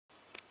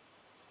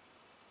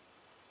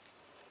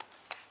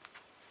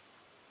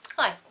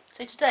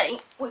So today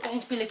we're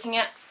going to be looking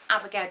at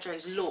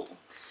Avogadro's law.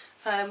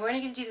 We're only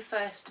going to do the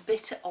first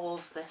bit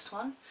of this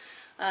one.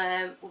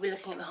 We'll be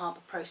looking at the Haber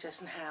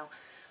process and how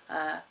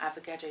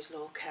Avogadro's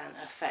law can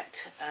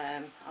affect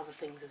other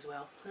things as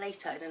well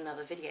later in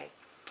another video.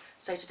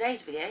 So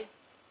today's video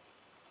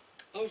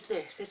is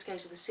this. This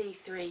goes to the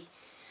C3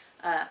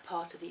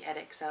 part of the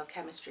Edexcel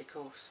Chemistry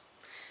course.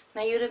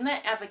 Now you'd have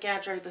met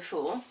Avogadro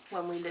before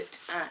when we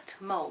looked at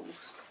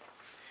moles.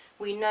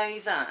 We know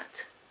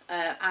that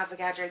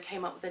Avogadro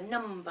came up with a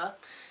number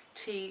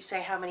to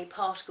say how many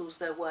particles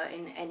there were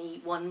in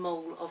any 1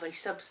 mole of a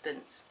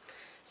substance.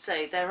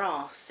 So there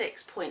are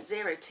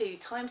 6.02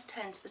 times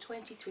 10 to the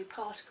 23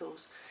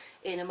 particles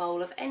in a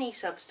mole of any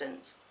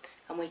substance,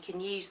 and we can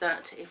use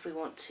that if we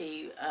want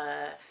to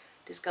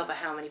discover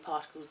how many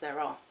particles there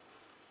are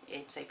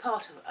in, say,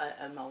 part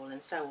of a mole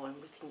and so on.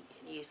 We can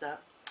use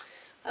that.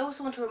 I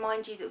also want to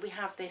remind you that we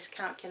have this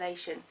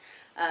calculation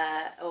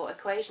or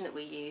equation that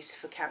we use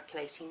for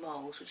calculating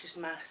moles, which is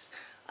mass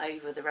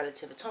over the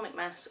relative atomic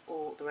mass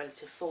or the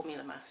relative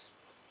formula mass.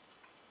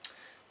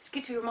 It's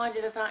good to be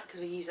reminded of that because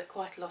we use that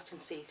quite a lot in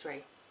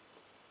C3.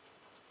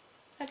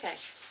 Okay,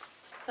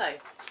 so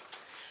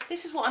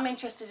this is what I'm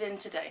interested in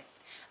today,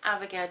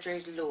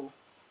 Avogadro's law.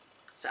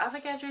 So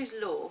Avogadro's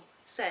law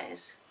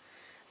says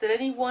that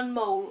any 1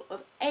 mole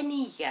of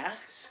any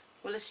gas,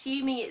 well,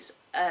 assuming it's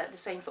the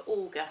same for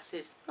all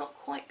gases, not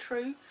quite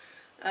true,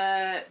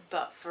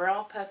 but for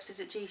our purposes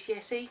at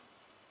GCSE,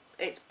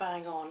 it's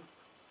bang on.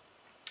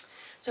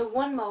 So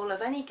 1 mole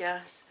of any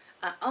gas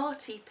at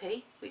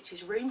RTP, which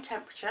is room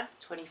temperature,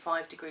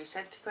 25 degrees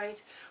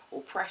centigrade,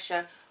 or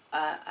pressure,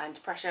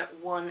 and pressure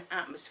 1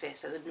 atmosphere,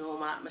 so the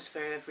normal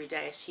atmosphere every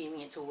day,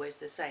 assuming it's always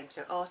the same.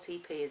 So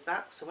RTP is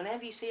that. So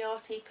whenever you see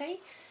RTP,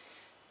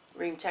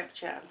 room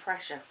temperature and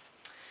pressure.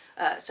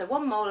 So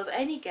 1 mole of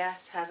any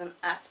gas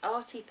at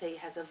RTP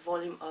has a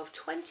volume of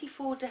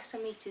 24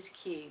 decimeters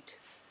cubed.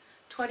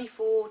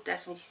 24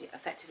 decimeters,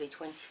 effectively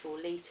 24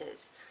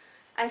 litres.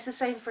 And it's the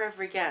same for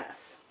every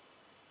gas.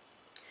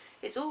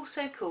 It's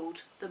also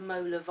called the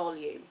molar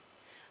volume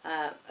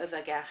of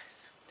a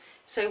gas.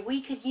 So we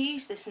could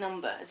use this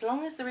number, as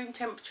long as the room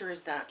temperature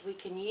is that, we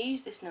can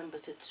use this number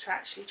to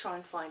actually try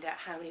and find out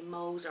how many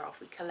moles are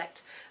off we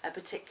collect a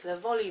particular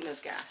volume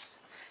of gas.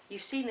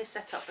 You've seen this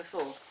setup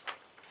before.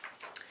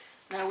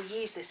 Now we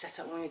use this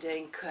setup when we're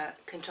doing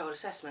controlled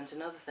assessment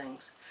and other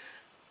things.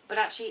 But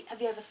actually, have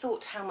you ever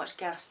thought how much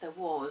gas there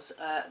was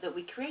that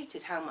we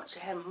created, how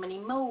many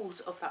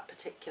moles of that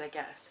particular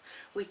gas?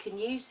 We can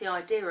use the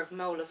idea of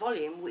molar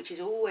volume, which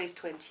is always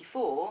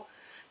 24,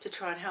 to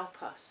try and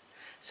help us.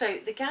 So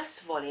the gas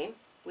volume,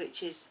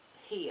 which is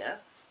here,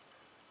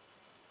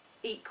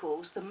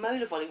 equals the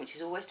molar volume, which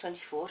is always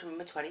 24,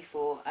 remember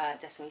 24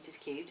 decimeters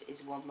cubed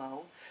is 1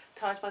 mole,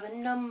 times by the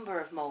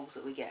number of moles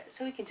that we get.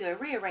 So we can do a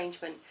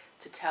rearrangement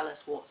to tell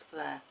us what's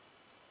there.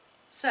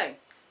 So,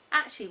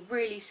 actually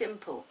really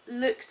simple.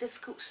 Looks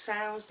difficult,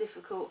 sounds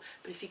difficult,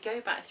 but if you go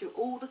back through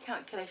all the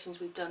calculations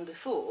we've done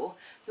before,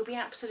 you'll be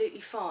absolutely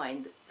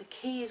fine. The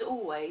key is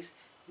always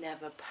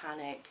never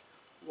panic.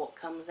 What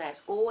comes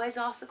next? Always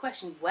ask the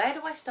question, where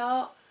do I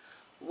start?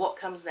 What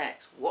comes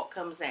next? What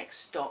comes next?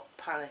 Stop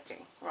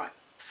panicking. Right.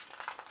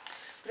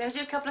 We're going to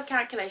do a couple of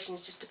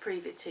calculations just to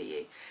prove it to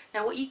you.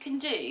 Now what you can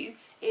do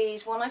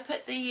is, when I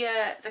put the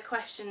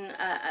question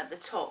at the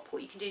top,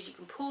 what you can do is you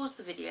can pause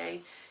the video,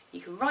 you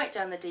can write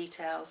down the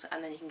details,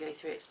 and then you can go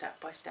through it step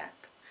by step.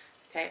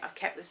 Okay, I've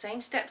kept the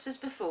same steps as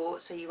before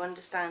so you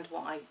understand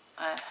what I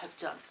have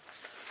done.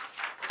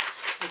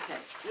 Okay,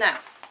 now,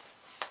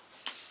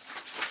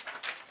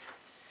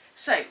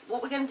 so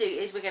what we're going to do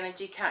is we're going to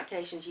do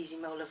calculations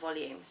using molar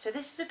volume. So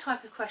this is a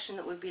type of question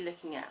that we'll be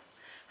looking at.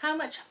 How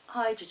much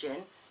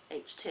hydrogen,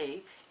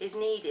 H2, is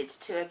needed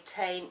to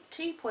obtain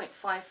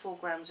 2.54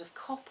 grams of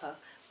copper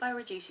by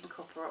reducing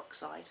copper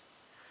oxide?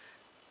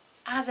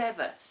 As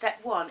ever, step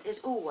 1 is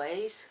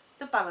always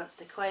the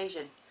balanced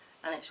equation,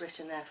 and it's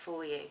written there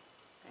for you.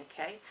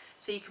 Okay,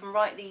 so you can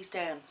write these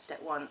down,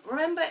 step 1.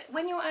 Remember,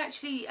 when you're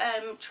actually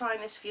trying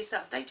this for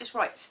yourself, don't just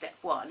write step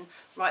 1,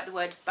 write the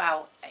word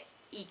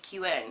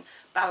EQN,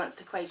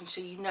 balanced equation,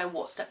 so you know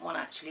what step 1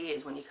 actually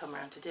is when you come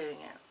around to doing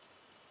it.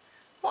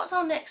 What's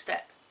our next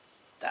step?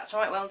 That's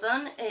right, well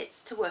done.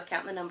 It's to work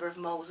out the number of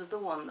moles of the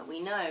one that we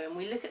know, and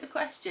we look at the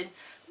question.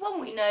 The one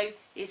we know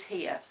is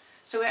here,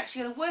 so we're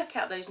actually going to work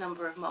out those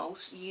number of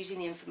moles using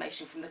the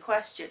information from the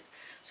question.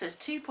 So it's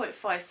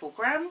 2.54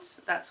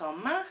 grams, that's our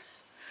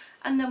mass,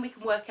 and then we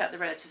can work out the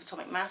relative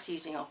atomic mass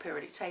using our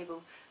periodic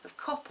table of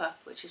copper,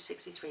 which is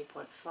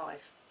 63.5.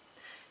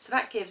 So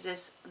that gives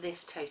us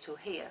this total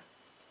here.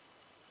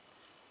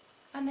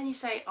 And then you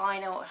say, I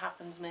know what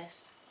happens,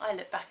 miss. I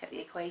look back at the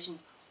equation.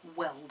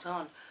 Well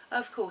done.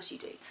 Of course you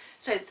do.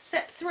 So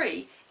step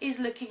 3 is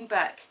looking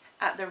back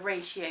at the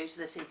ratios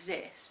that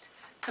exist.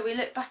 So we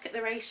look back at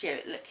the ratio.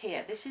 Look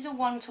here. This is a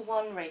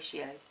 1-to-1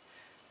 ratio.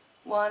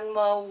 1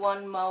 mole,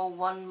 1 mole,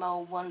 1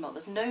 mole, 1 mole.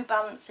 There's no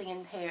balancing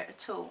in here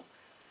at all.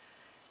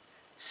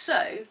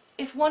 So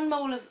if 1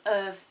 mole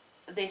of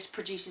this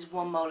produces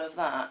 1 mole of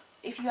that,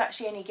 if you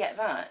actually only get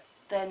that,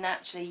 then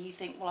naturally you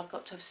think, well, I've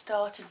got to have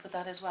started with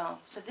that as well.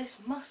 So this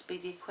must be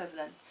the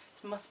equivalent.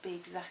 This must be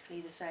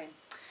exactly the same.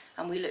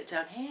 And we look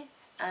down here,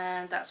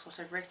 and that's what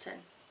I've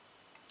written.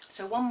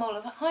 So 1 mole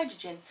of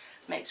hydrogen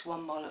makes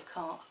 1 mole of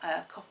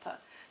copper.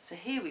 So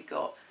here we've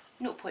got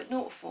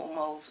 0.04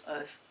 moles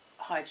of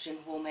hydrogen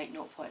will make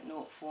 0.04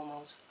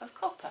 moles of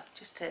copper,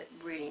 just to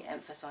really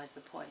emphasise the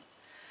point.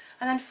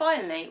 And then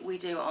finally we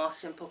do our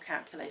simple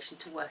calculation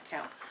to work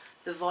out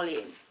the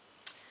volume.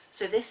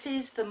 So this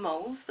is the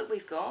moles that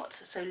we've got.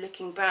 So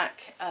looking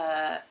back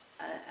at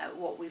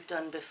what we've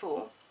done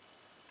before,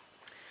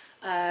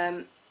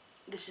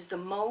 this is the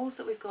moles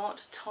that we've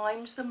got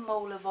times the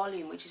molar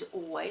volume, which is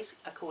always,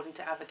 according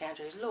to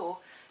Avogadro's law,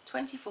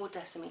 24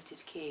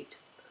 decimeters cubed.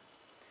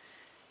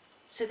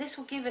 So this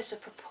will give us a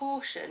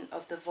proportion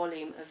of the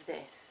volume of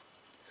this.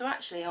 So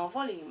actually our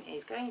volume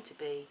is going to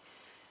be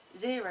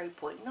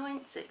 0.96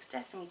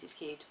 decimeters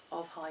cubed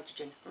of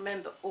hydrogen.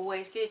 Remember,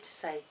 always good to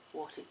say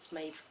what it's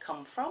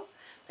come from.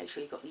 Make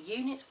sure you've got the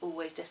units,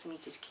 always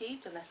decimeters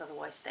cubed unless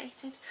otherwise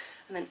stated,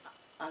 and then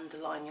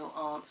underline your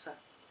answer.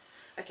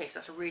 Okay, so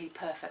that's a really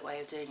perfect way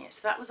of doing it.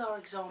 So that was our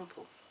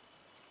example.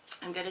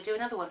 I'm going to do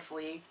another one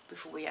for you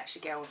before we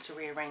actually go on to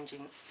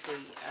rearranging the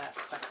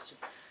question.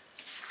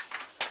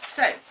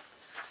 So,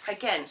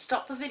 again,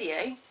 stop the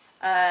video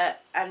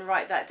and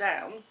write that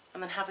down,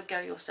 and then have a go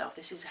yourself.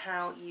 This is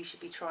how you should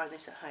be trying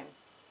this at home.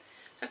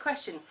 So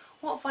question,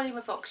 what volume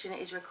of oxygen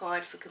is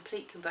required for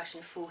complete combustion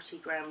of 40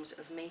 grams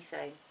of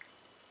methane?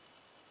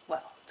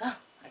 Well done,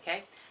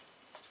 okay.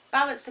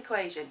 Balanced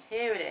equation,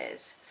 here it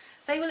is.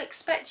 They will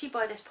expect you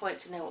by this point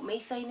to know what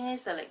methane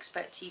is. They'll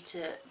expect you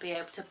to be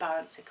able to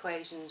balance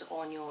equations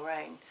on your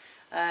own.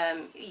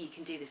 You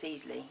can do this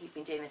easily. You've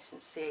been doing this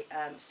since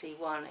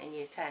C1 in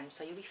year 10,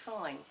 so you'll be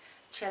fine.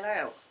 Chill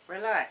out,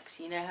 relax,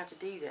 you know how to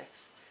do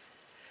this.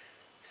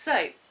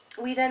 So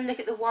we then look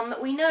at the one that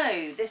we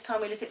know. This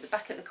time we look at the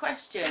back of the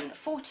question,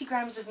 40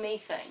 grams of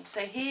methane.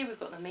 So here we've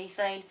got the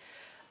methane,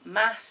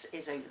 mass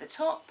is over the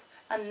top,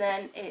 and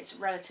then its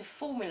relative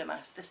formula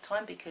mass this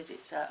time, because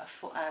it's a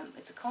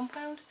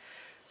compound.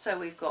 So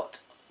we've got,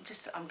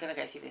 I'm going to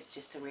go through this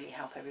just to really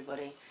help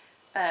everybody.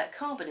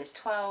 Carbon is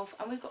 12,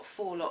 and we've got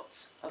 4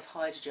 lots of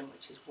hydrogen,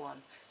 which is 1.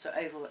 So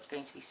overall it's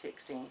going to be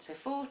 16. So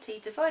 40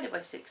 divided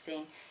by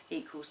 16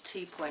 equals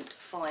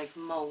 2.5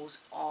 moles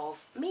of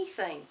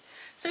methane.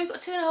 So we've got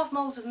 2.5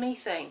 moles of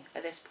methane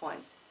at this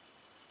point.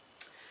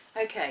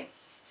 Okay,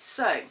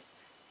 so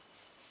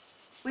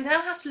we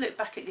now have to look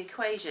back at the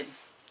equation.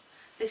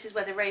 This is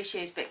where the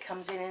ratios bit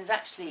comes in, and is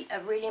actually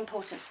a really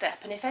important step.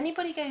 And if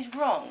anybody goes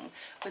wrong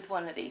with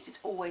one of these, it's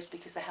always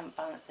because they haven't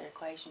balanced their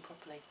equation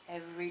properly.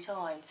 Every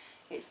time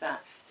it's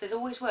that. So it's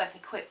always worth a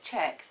quick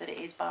check that it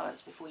is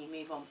balanced before you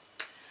move on.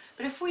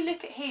 But if we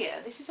look at here,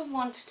 this is a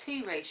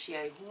 1:2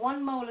 ratio.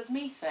 1 mole of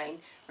methane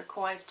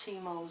requires 2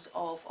 moles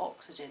of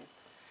oxygen.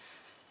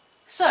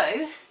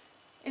 So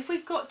if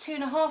we've got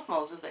 2.5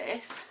 moles of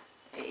this,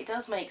 it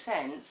does make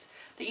sense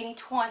that you need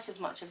twice as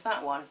much of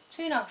that one.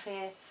 2.5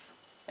 here.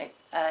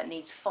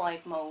 Needs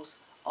 5 moles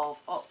of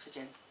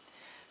oxygen.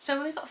 So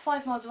when we've got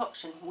 5 moles of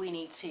oxygen, we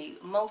need to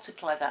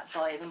multiply that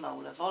by the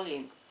molar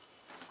volume.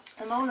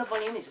 The molar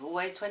volume is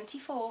always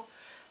 24,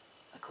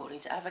 according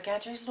to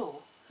Avogadro's law.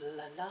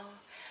 La la.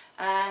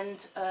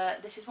 And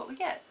this is what we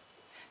get.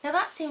 Now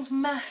that seems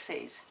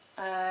masses.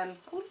 Oh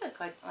look,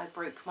 I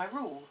broke my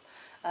rule.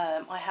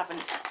 I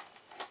haven't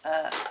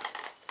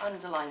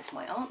underlined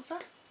my answer,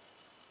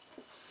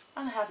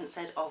 and I haven't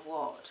said of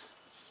what?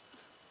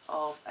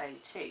 Of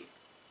O2.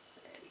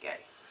 Go.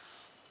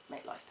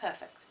 Make life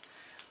perfect.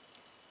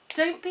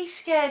 Don't be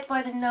scared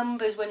by the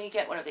numbers when you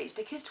get one of these,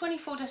 because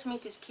 24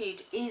 decimeters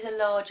cubed is a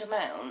large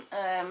amount.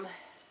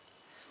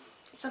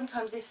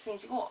 Sometimes this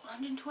seems, what,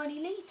 120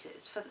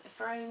 litres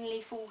for only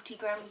 40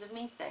 grams of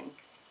methane?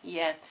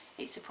 Yeah,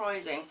 it's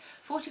surprising.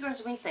 40 grams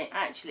of methane,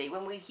 actually,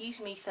 when we use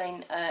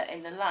methane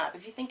in the lab,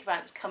 if you think about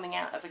it, it's coming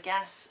out of a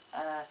gas,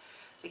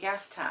 the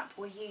gas tap,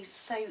 we use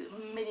so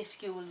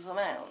minuscule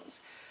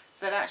amounts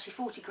that actually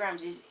 40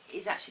 grams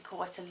is actually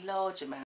quite a large amount.